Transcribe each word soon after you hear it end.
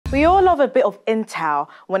We all love a bit of intel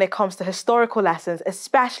when it comes to historical lessons,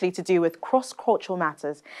 especially to do with cross-cultural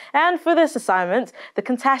matters. And for this assignment, the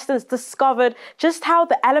contestants discovered just how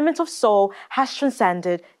the element of soul has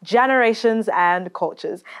transcended generations and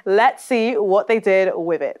cultures. Let's see what they did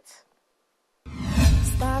with it.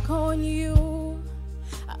 Stuck on you,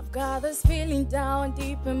 I've got this feeling down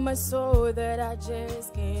deep in my soul that I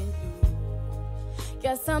just can't do.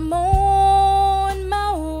 Guess I'm on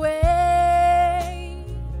my way.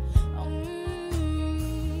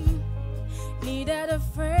 Needed a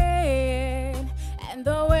friend, and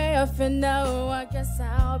the way I feel now, I guess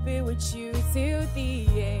I'll be with you till the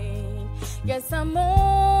end. Guess I'm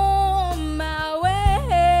on my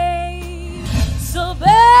way. So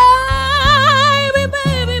baby,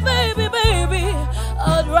 baby, baby, baby,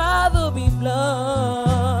 I'd rather be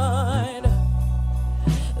blind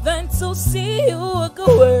than to see you walk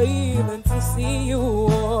away, than to see you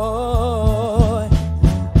walk.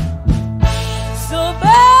 So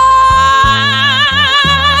baby,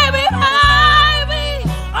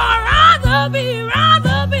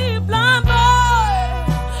 rather be blind, boy,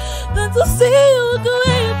 than to see you go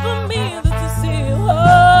away from me, than to see you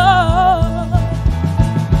home.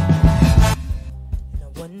 And I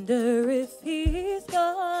wonder if he's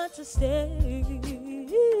got to stay.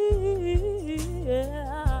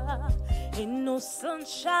 Ain't no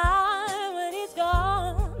sunshine when he's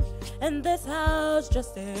gone, and this house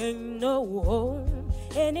just ain't no home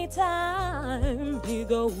anytime he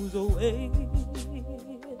goes away.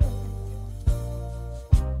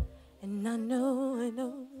 And I know, I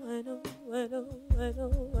know, I know, I know, I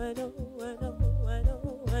know, I know, I know, I know,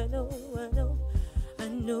 I know, I know, I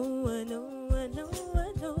know, I know, I know, I know,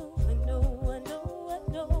 I know, I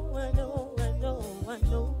know, I know, I know, I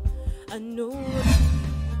know, I know.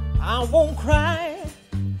 I won't cry,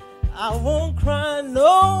 I won't cry, no,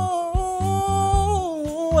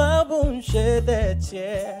 I won't shed that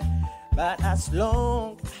tear. But as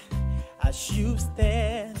long as you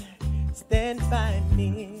stand by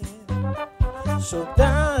me. So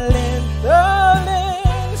darling,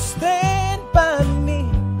 darling, stand by me.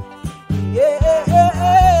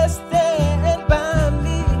 Yeah, stand by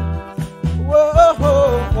me.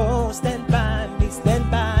 Whoa, stand by me, stand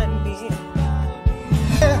by me.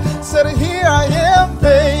 Yeah, said here I am,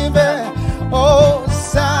 baby. Oh,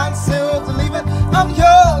 sign sealed to leave it. I'm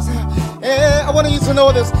yours. Yeah, I want you to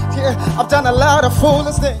know this. Yeah, I've done a lot of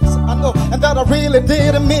foolish things, I know, and that I really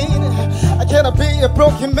didn't mean it. I cannot be a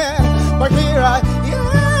broken man, but here I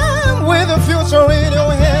am with the future in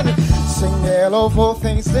your hand. Sing hello for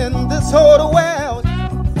things in this whole world.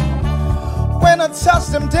 When I touch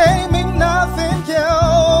them, they mean nothing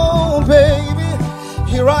else, baby.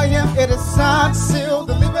 Here I am, it is signed, sealed,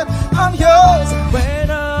 delivered. I'm yours. When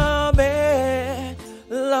a man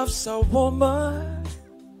loves a woman,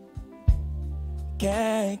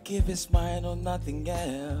 can't keep his mind on nothing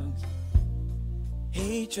else.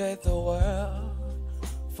 He tried the world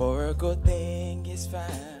for a good thing is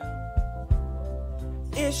found.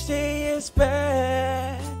 If she is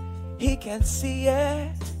bad, he can see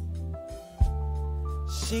it.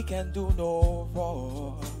 She can do no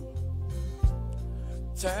wrong.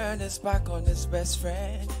 Turn his back on his best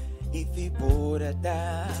friend if he put her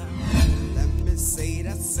down. Let me say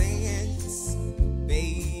that sentence,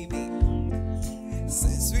 baby.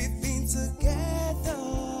 Since we've been together,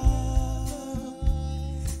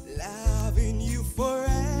 loving you forever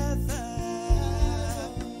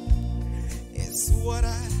is what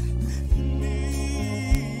I need.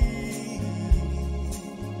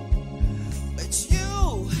 But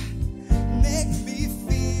you make me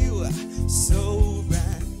feel so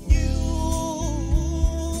brand new.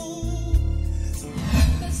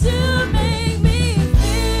 'Cause you make me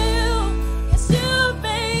feel, yes, you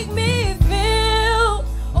make me feel,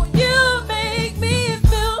 oh, you make me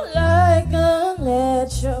feel like a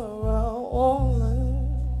natural woman.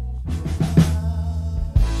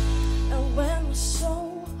 And when my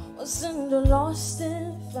soul was in the lost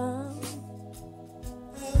and found,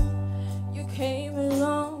 you came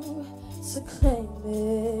along to claim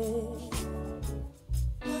it.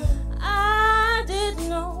 I didn't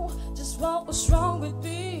know just what was wrong with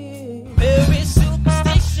me. Very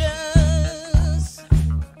superstitious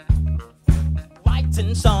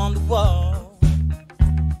writings on the wall.